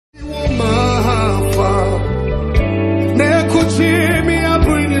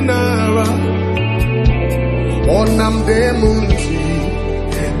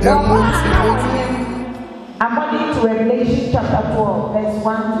According to Revelation chapter 12, verse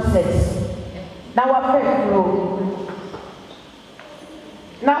 1 to 6. Now what faith grow.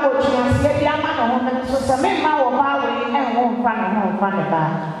 Now what you are saying, I'm not a woman, so some men are away and won't find a home from the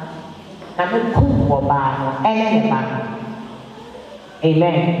bar. I'm a cool bar, and any bar.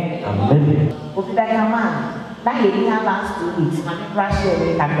 Amen. Amen. What did I come on? That lady had last 2 weeks, and I'm rushing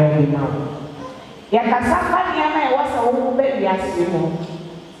away and very now. Yet, as somebody I was a woman, baby, as you know.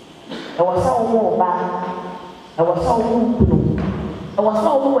 I was so bad. I was so blue. I was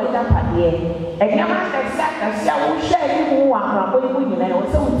so wet up at the end. And your master sat and said, I will share you who are going and I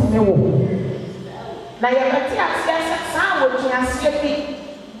was so intimate. Now you're a tear, sound which you are sleeping.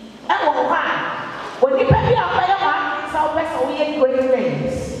 I will find. When you pay your way of our southwest, we had great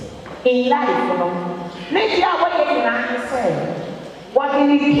things in life. Maybe I will get in and say, what did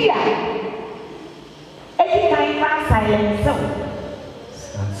you hear? Every time I silence so.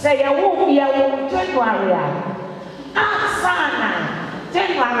 Say a woo be a woo January. Sana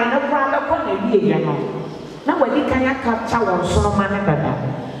January no problem upon the year. Now when you can capture one so man better.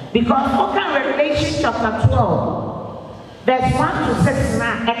 Because open Revelation chapter 12, verse 1 to 6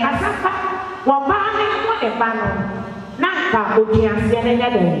 now, and Casafa, one banning one a banner. Naka Ujian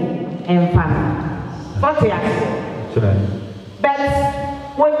and Fan. But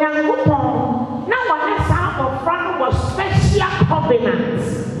when young Wupon, now one is out of front was special covenants.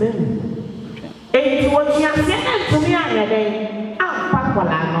 And what you are saying to me, I'm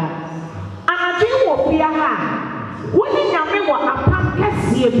Papalano. And I will be a man. When you are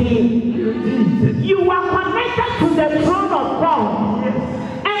you are connected to the throne of God.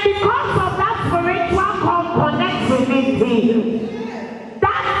 And because of that spiritual connectivity,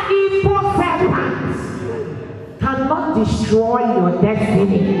 that evil serpent cannot destroy your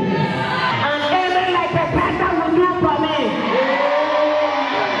destiny. And even like a panther will do for me.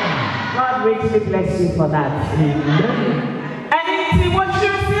 God richly bless you for that. And see what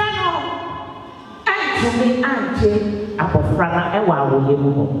you see now. And to me, Auntie, Apofrana, and while we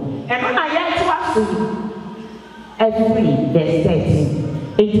live. And when I get to us, every verse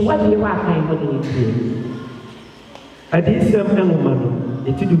 13, it's what you are kind of doing. I did some woman,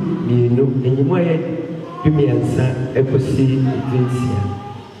 it did me, no, and you might do me answer, I could see it.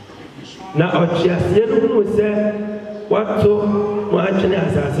 Now, our chest, you know, sir, what so much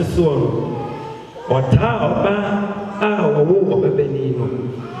as a swan, or tar or bar, or woo of a benino.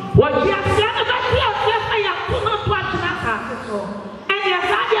 What you have said about the affair, I have too much watching us. And your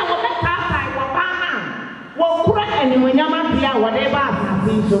father will make up like Obama. Well, correct and when you're not here, whatever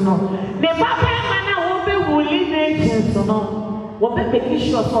happens, you know. The Papa and I will be willing nations, you know. What be making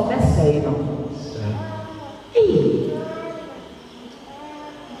sure for best say, you know.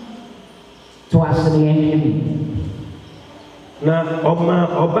 To us the enemy. Now,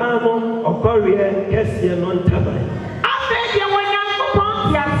 Obama, or Korea, yes, you're not tabai. I think you went out for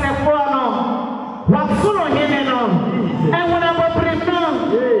Pontiac and Frono. What's full of him and on? And when I was pregnant,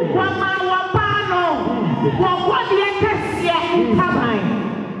 one man, one pano, what the Cassia in Tabai.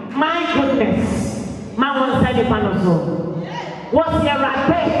 My goodness, my one side of Panoso. What's your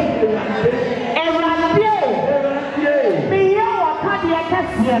rape? And rape. Me, you are cardiac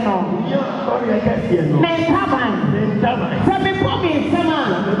Cassiano. Mentaban.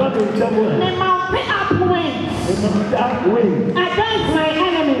 Against my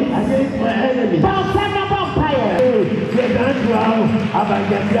enemies.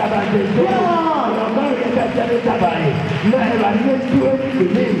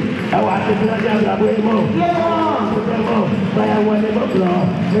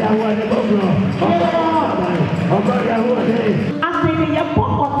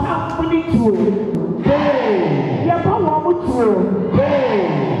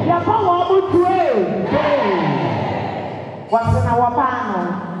 What's in our panel?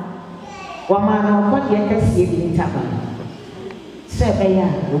 One man of what you can see in Taba. Sebea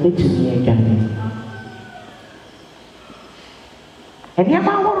will be to me again. And your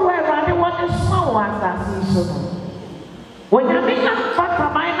mama will rather want a small one that season. When you make up for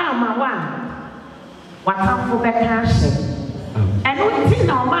my number one, what come for the cash? And what thing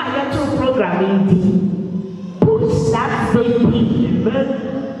on my YouTube programming push that baby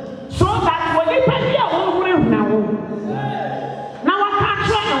so that when you pay your own room now.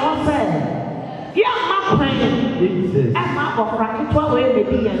 Yeah, my friend, and my friend, it was where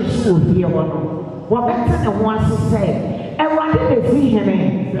baby and school here. What better than once to say, and what did they see him in?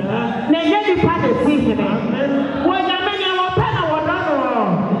 They get the part of see him in. When I mean, you were pen or not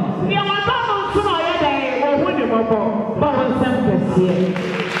wrong. You were not on tomorrow day or when you were born, but on some here.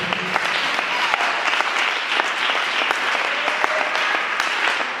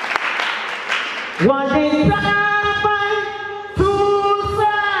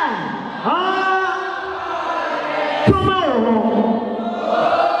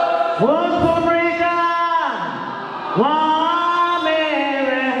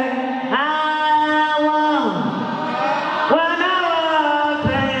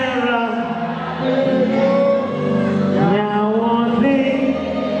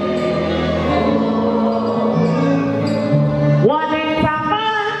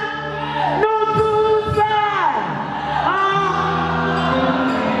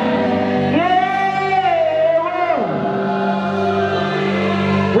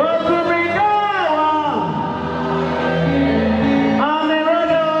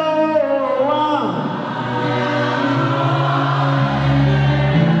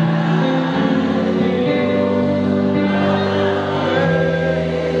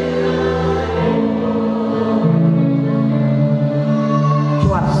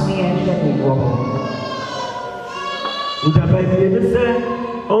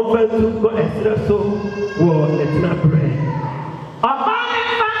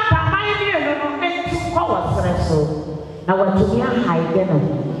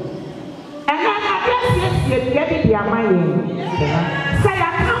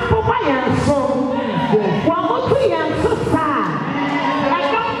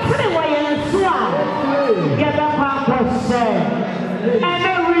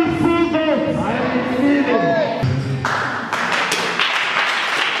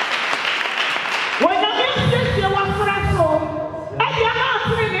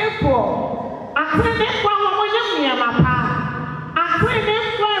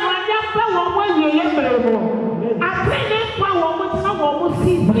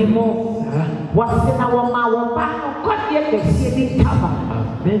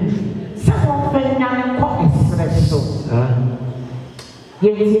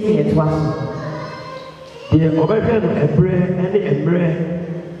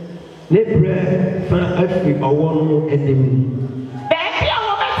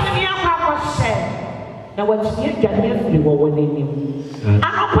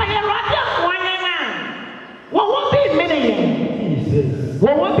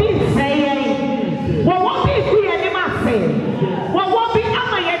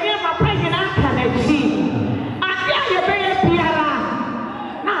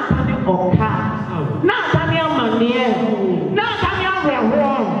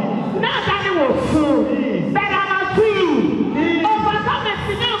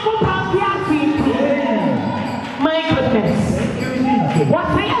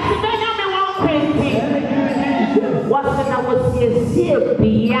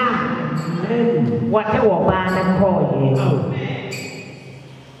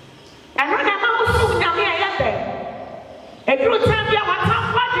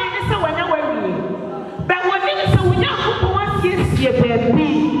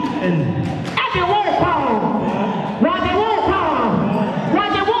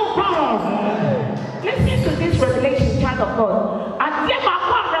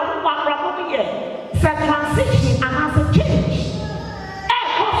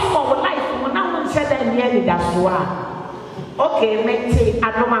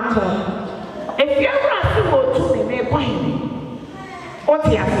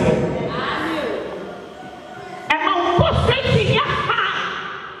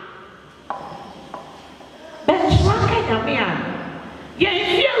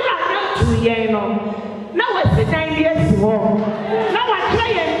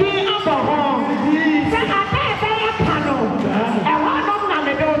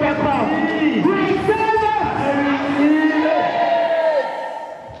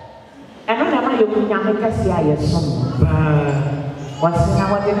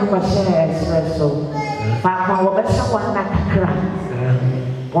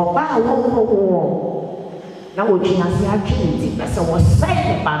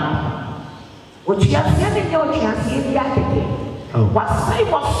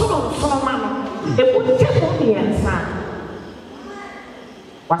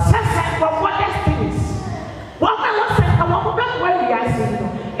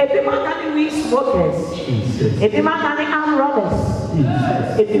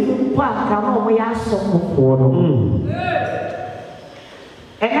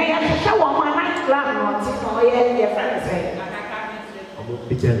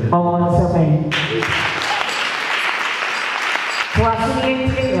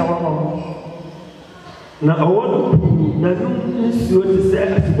 Na awon na nsuo te sɛ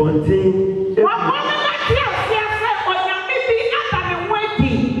asubɔnten. Wɔn na ti aseɛ sɛ onyame bi aba ne ho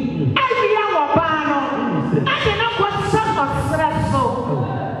adi. Awia wɔ baa no. Ade na kɔ sɛ ɔsrɛ so.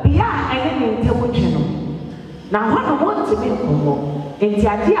 Bia ɛne ne ntam enti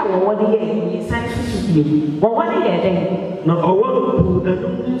ade a wɔwɔ de yɛ san susu biem wɔwɔ de yɛ dɛn na ɔwɔ bu na no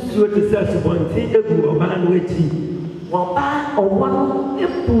nsuo te sɛ asubɔnten egu ɔbaa no akyi wɔbaa ɔwɔ no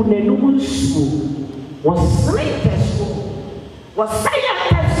ebu n'anum nsuo wɔsere tɛso wɔsɛyɛ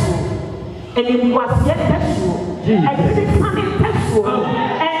tɛso ɛnimguaseɛ tɛso ɛtiri tɛso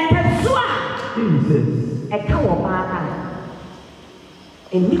ɛntɛso a ɛka wɔbaa a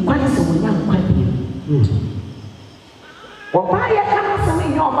ɛni kwan sɛ wɔnya nkwa biem wɔbaa yɛ ka no sɛ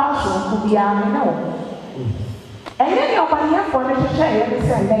menyɛ ɔbaa soronko biara ne wɔ ɛnyɛ ne ɔbayɛfoɔ no hwehwɛ ɛyɛ ne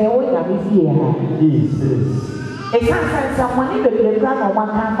sɛ ɛnɛ yɛwɔ nyame fie ha ɛsiane sɛ nsɛmmɔne bebree kora na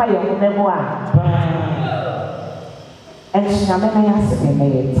ɔmaka mfa yɛ ho bɛbɔ a ɛnso nyame na yɛase ne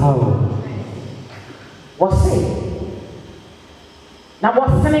yɛ wɔse na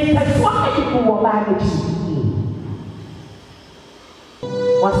wɔsene nkɛsoɔ ɛde gu wɔbaa no akyi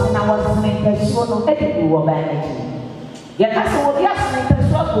wɔse na wɔsene nkɛsoɔ no ɛde gu wɔbaa no akyi yɛka sɛ wɔbi asene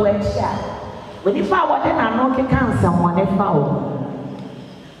nkɛsoɔ gu akyi a onipa a wɔde n'ano keka nsɛmmɔne fa wo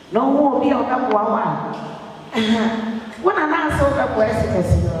na ɔwɔ obi a ɔbɛboa wo a wɔn a n'asɛ ɔbɛboa ɛsɛ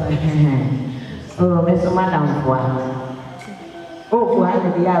no ɔwɔ me so madamfoa ɔboa ne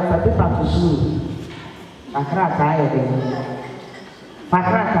deɛ afa pepa to so pakrataa yɛ de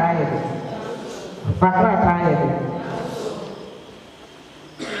pakrataa yɛ de pakrataa yɛ de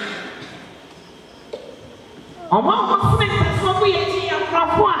ɔmo a wɔsene nkɛsoɔ bo yɛ akyi yɛ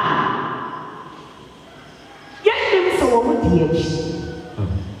nkorɔfo a yɛnim sɛ wɔn di akyi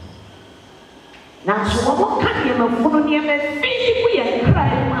nanso wɔn ka nneɛma funu nneɛma fii bu yɛ nkra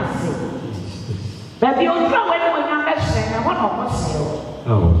mu ase baabi ɔdura wɔn anim ɔnya bɛhyerɛ na wɔn na wɔn serew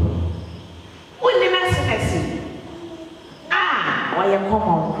wɔnim ɛsɛnɛsɛ a wɔyɛ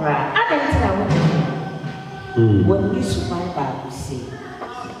kɔmɔn koraa adanti na wɔn di suban baako se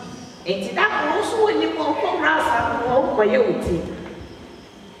eti dako nso wɔnim wɔn kɔmɔn asa wɔn kɔyɛ wɔti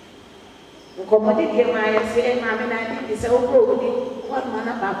nkɔmɔde deɛ maa yɛ sɛ maame na adi sɛ wɔkɔ wɔdi wɔn ma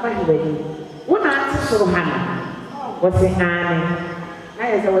na baako ahwɛ ni wɔn a ate soro ha no wɔsɛ aane na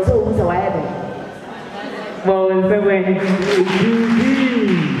yɛ sɛ wɔsɛ wɔn sɛ wɔayɛ dɛ wɔn sɛ wɔn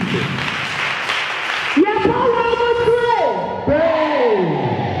yɛbɔ wɔn turo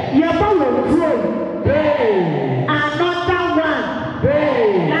yɛbɔ wɔn turo another one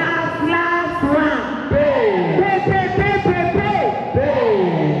last one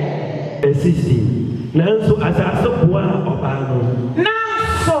Sisi nanso asase boa ɔbaa no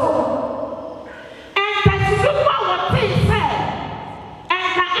nanso ɛnkasidodo a wɔte sɛ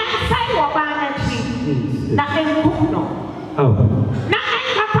ɛnka ɛnsae wɔbaa no akyi na ɛnkum no na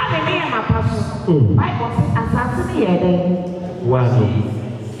ɛnkata ne ne yɛ mapa so Bible sɛ asase no yɛ dɛn boa no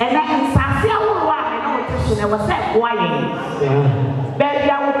ɛnɛ nsase ahorow a mene wɔte so na ɛwɔ sɛ ɛboa yɛn baabi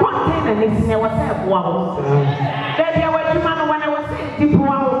a wo kɔntena ne si na ɛwɔ sɛ ɛboa wo baabi a w'adwuma no wɔ na ɛwɔ sɛ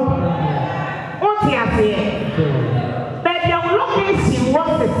ɛdiboa wo baby, I'm looking see what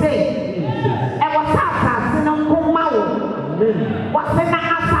to say. And what's happening on Kumau? What's the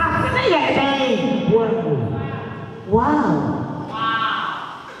assassin yet? Wow.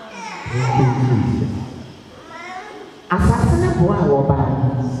 Assassin of wow.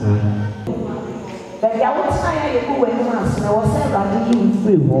 Baby, I was tired of going once, and I was saying, you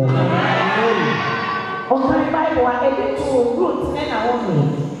free war. On my Bible, I had two roots, and I want me.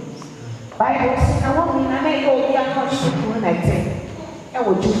 Bible says, I want me to make all the unconscious when I say, I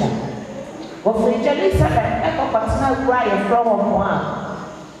will do that. But for Jerusalem, I got personal cry from one.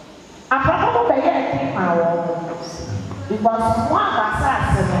 I probably get my own. Because one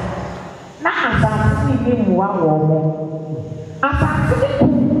assassin, not assassin, one woman. Assassin,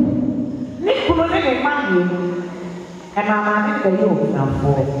 Nicola, money, and I'm the yoke now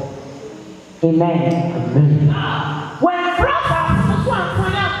for. Amen. Amen. When brothers, one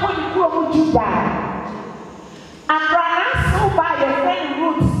you die. And run so by your friend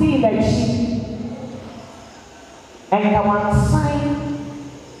root see the sheep. And the one sign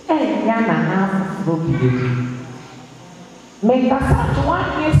and Yana half broken. Make us such one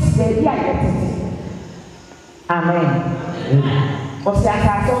yesterday. Amen. What's that?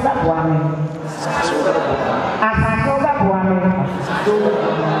 I told that woman. I told that woman.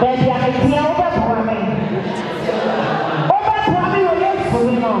 Baby, I can tell that woman.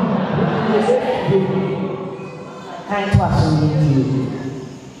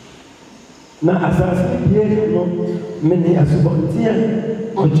 Na asase die no mene asubɔntia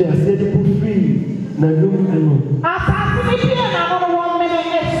ɔkyɛ ase de po free na lum ano asase ne die na no wɔ mene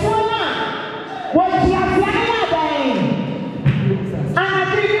esuo na wɔti ase ana dan ana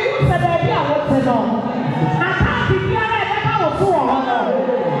bi wo sɛ baabi a wɔte no asase biara ɛbɛka wɔ so wɔ hɔ no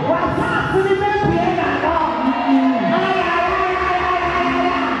wɔasase ne bɛpie na no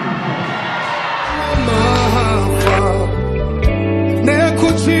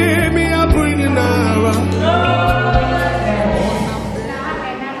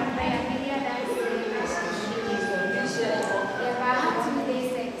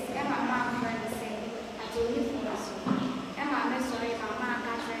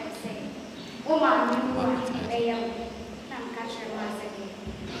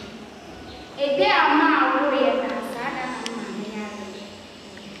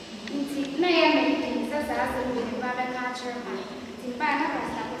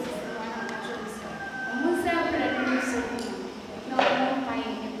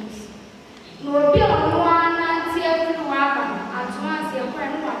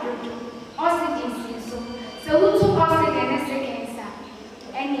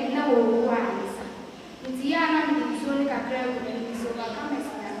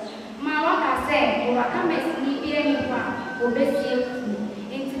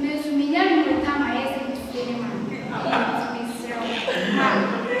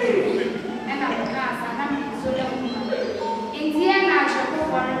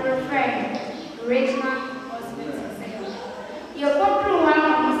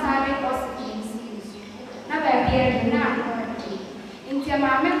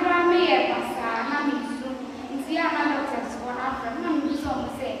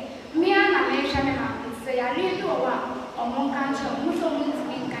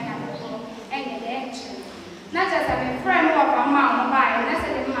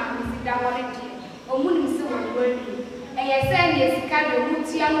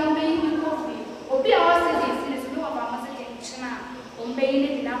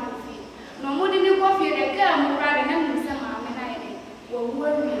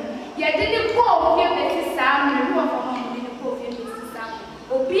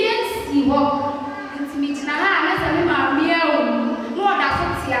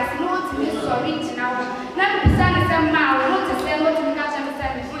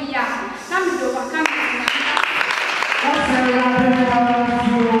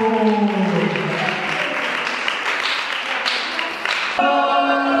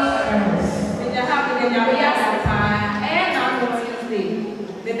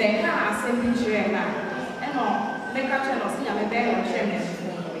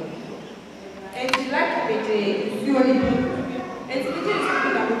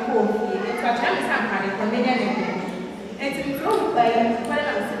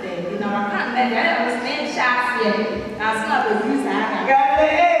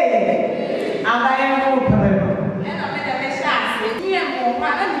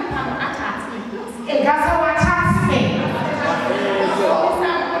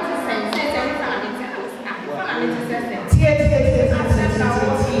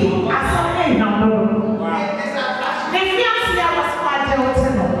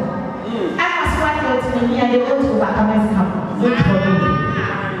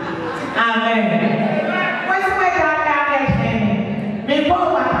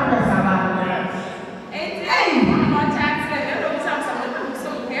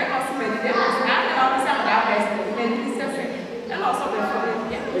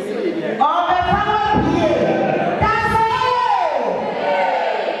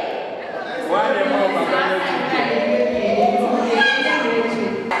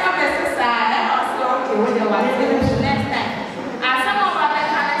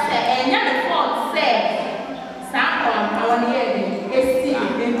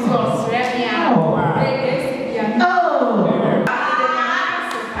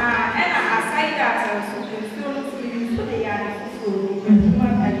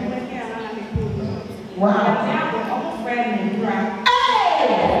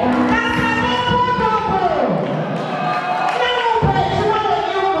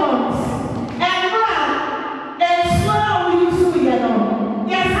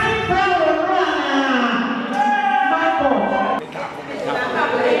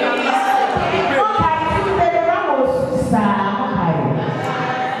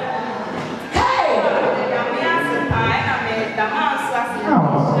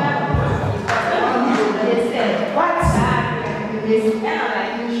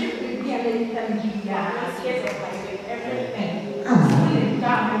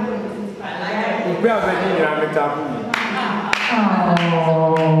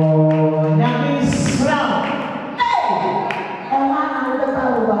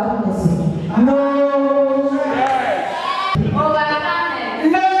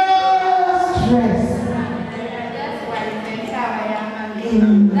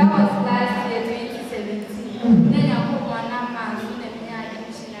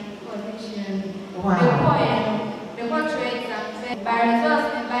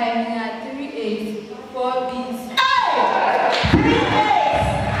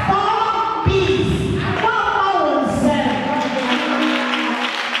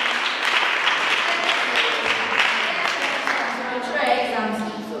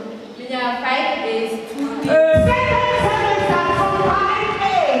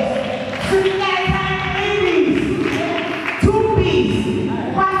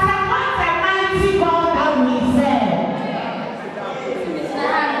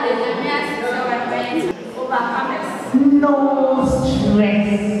Over No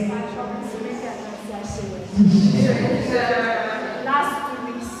stress. Last 2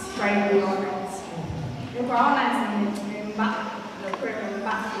 weeks, Friday all night. We were all night in back.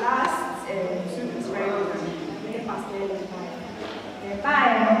 Last 2 weeks, Friday, we passed the time.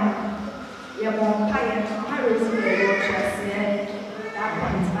 We are born tired. I was in the church. That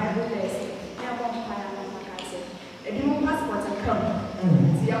point, Bible verse. We are born tired. Like I said, the new passport and come.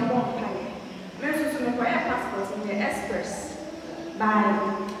 We are born tired. We are to make a passport in the express. By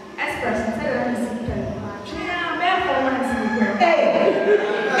express, instead of the simple.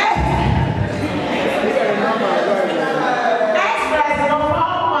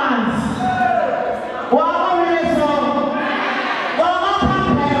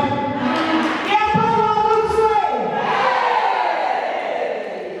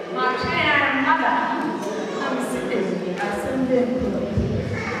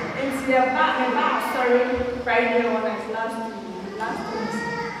 Friday or last week.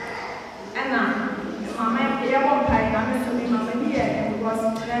 And now, Mamma, you won't pay. I'm assuming Mamma here because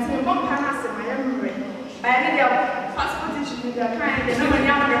there's no one pass in my memory. But I need your passport issue with your client. There's no one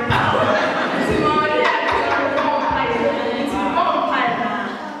younger. It's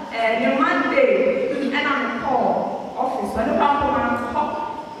Monday, and I'm a call office. When the bank call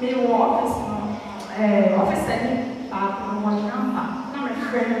me office, office sending one number. Now my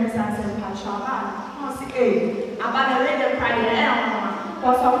friend is asking Pachaba. Hey, about the radio Friday,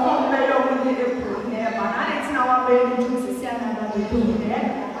 because I'm home very over the April, but I didn't know what baby to see another do there.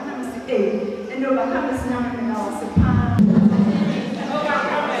 And I'm saying, and overcome this number and I was a pan.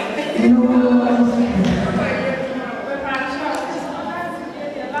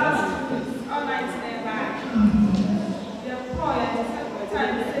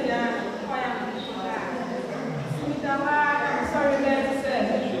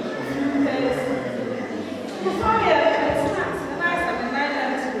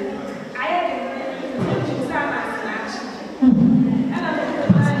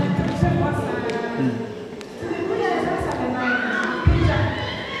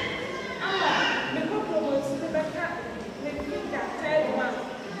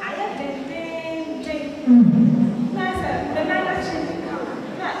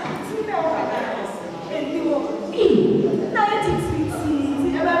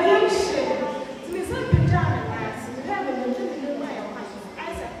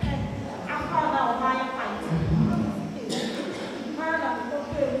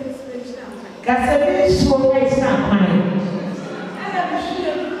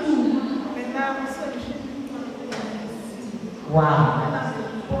 Wow.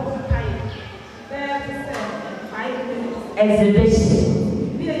 Exhibition.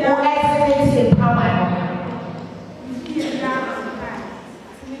 Who exhibits power?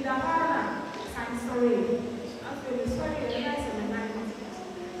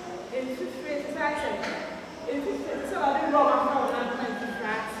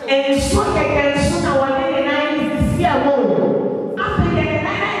 And so they can soon away the 90s year old. After the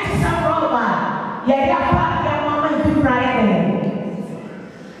 90s are over, yeah, mama is Friday.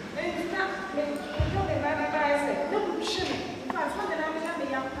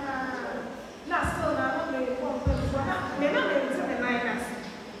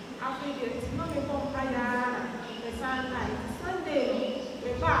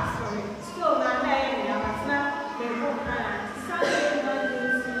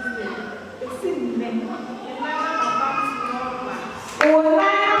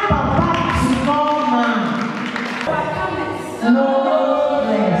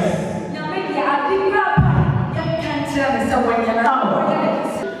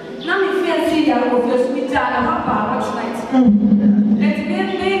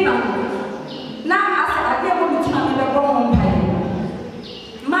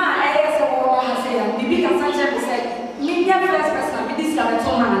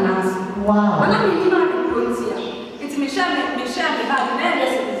 Wow. When I'm in the it's Michelle, and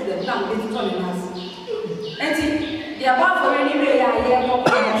the above for anyway, I am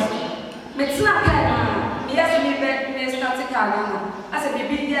it's not yes, me started as a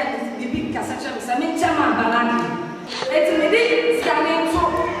baby, BB Cassation, some Chama Balani. It's me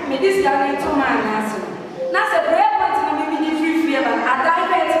scanning to my answer. Now, the prayer point to be free fear, but I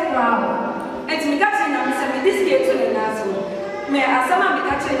die crowd. It's me catching them, send me this gate to the answer. May I some be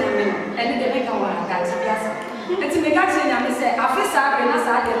catching them and they make a one catch. It's me catching them, say, I feel sorry, and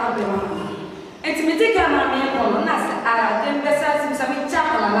I can't. It's me take a man, and I then besides some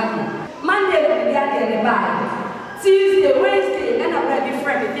chapel. Monday, the other by Tuesday, Wednesday, and I be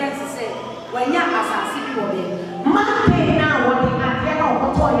friend with to say, when you're as I see you. Monday now, what they are,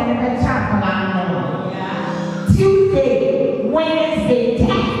 what toy and a chapel. Tuesday.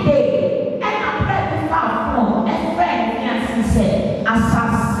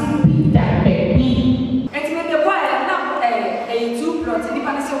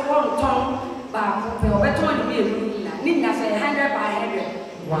 one ton, but we were told to be a Nina say 100 by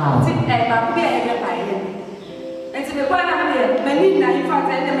 100. Wow. Tip and be 100 by 100. And to be quite a Menina, in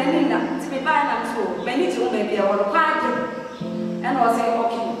fact, and the Menina, to be by them so many to maybe a party. And I say,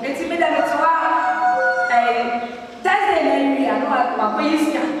 okay, it's a bit of a Thursday, maybe I know what we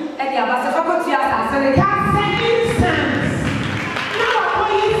used to, and the Abasa faculty as a instance. Now,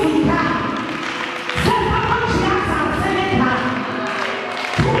 what you see,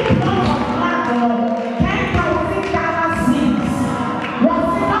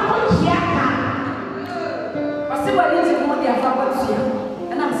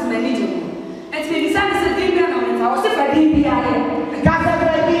 and I'm smelling. And to be beside the Libya, I was a Libya.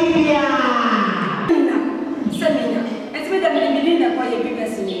 Seminar. It's with them in the dinner for your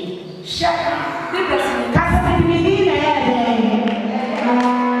people. Shut up. People, Casa Medina.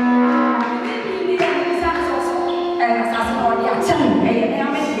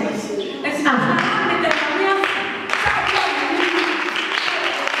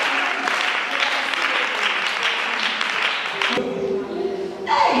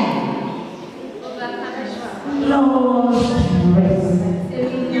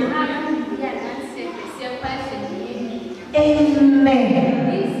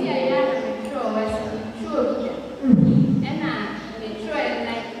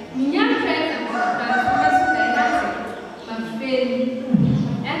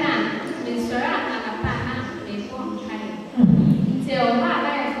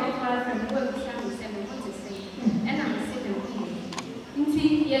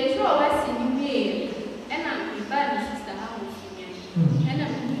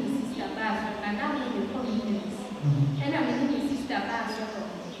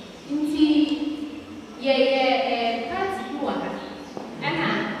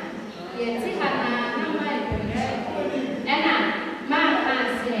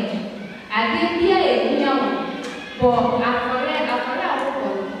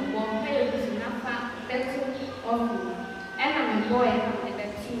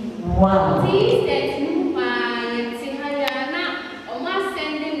 Wow. These days, you find Tihayana or my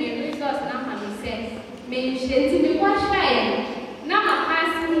sending me resource number says, may you be watched by number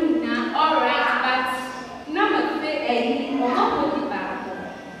passing now, all right, but number three, or not put it back.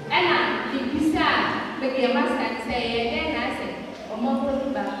 And I keep sad, but your master say, then I said, or more put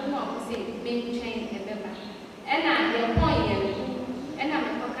it back, not say, being changed and better. And I, your point, and I'm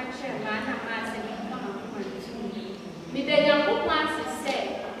a pocket chair, man, I'm asking, me the young ones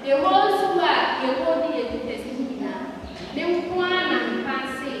say, the ones who are your body and the Testina, they want and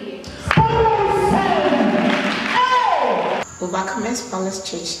fancy. Overcomers Palace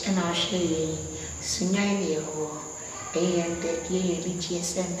Church, and I'll show you. Sunyai, and the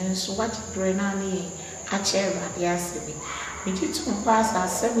religious, and then so what Brenani, a chair at the assembly. We did to pass our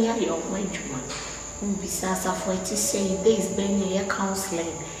 7 year of my Juma. Besides, for it to say days, been a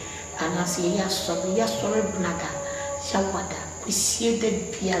counseling, and I say, yes, sorry, Brother. Shawada, we see the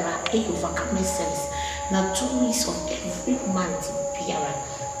Piara, a overcoming sense. Now 2 weeks of every month, Piara.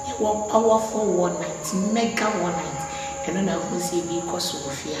 They were powerful one night, mega one night. And then I will say, because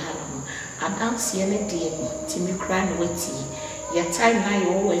of Fiano, I don't see any day, Timmy crying with tea. Your time now, you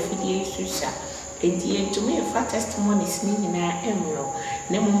always feel the issue. And the end to me, a fat testimony is in our emerald.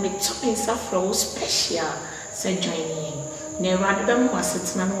 Nemo me talking suffer special, said joining. Never them was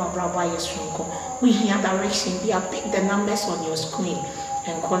sitting on our brother, we hear direction. We have picked the numbers on your screen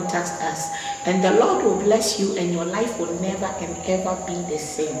and contact us. And the Lord will bless you, and your life will never and ever be the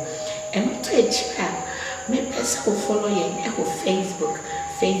same. And to a child, maybe will follow you on Facebook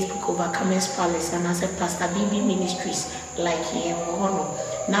Overcomers Palace, and as a Pastor B.B Ministries, like here on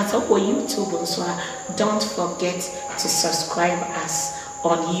not on YouTube. So don't forget to subscribe us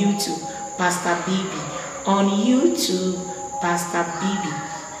on YouTube, Pastor B.B. On YouTube, Pastor B.B.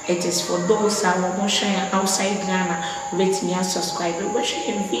 It is for those who are watching outside Ghana. Rate me and subscribe. We're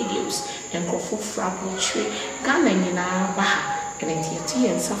watching videos and go for fragile tree. Ghana in our baha. And tea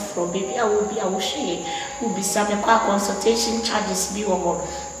and saffron, baby, I will be a shade. Will be some consultation charges be over.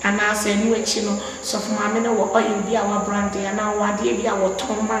 And I say, new chino, so for my men, or you be our brandy, and our dear be our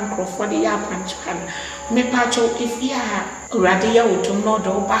Tom Mancro for the yap and chan. Me pacho if ya radia would to know the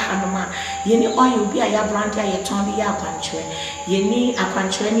Bahanama, ye or you be a brandy, I turn the yap and chan. Ye need a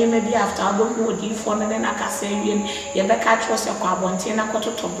pancho, maybe after I don't know you for an Acasarian, ye be catch was a quabontina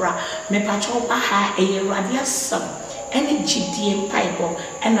cotobra, me pacho baha a radia sub. Any GDM Bible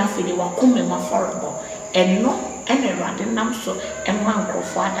and I feel they were coming my horrible and no ɛna Awurade nam so ɛma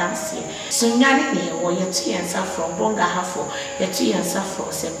nkurɔfoɔ adanseɛ sunyane ne yɛwɔ yɛto yɛn nsa frɔ bonga hafo yɛto yɛn nsa frɔ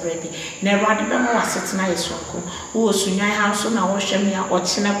sɛ brɛdi na Awurade bɛma w'asetena yɛ sonko wowɔ sunyane ha nso na wɔhwɛ me a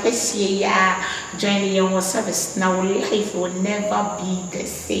ɔkyena kwasie yɛ a join yɛn wɔ service na wo life will never be the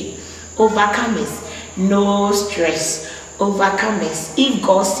same. Overcomers, no stress. Overcomers, if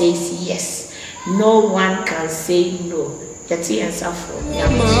God says yes, no one can say no. That's the answer for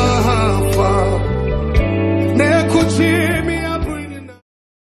me.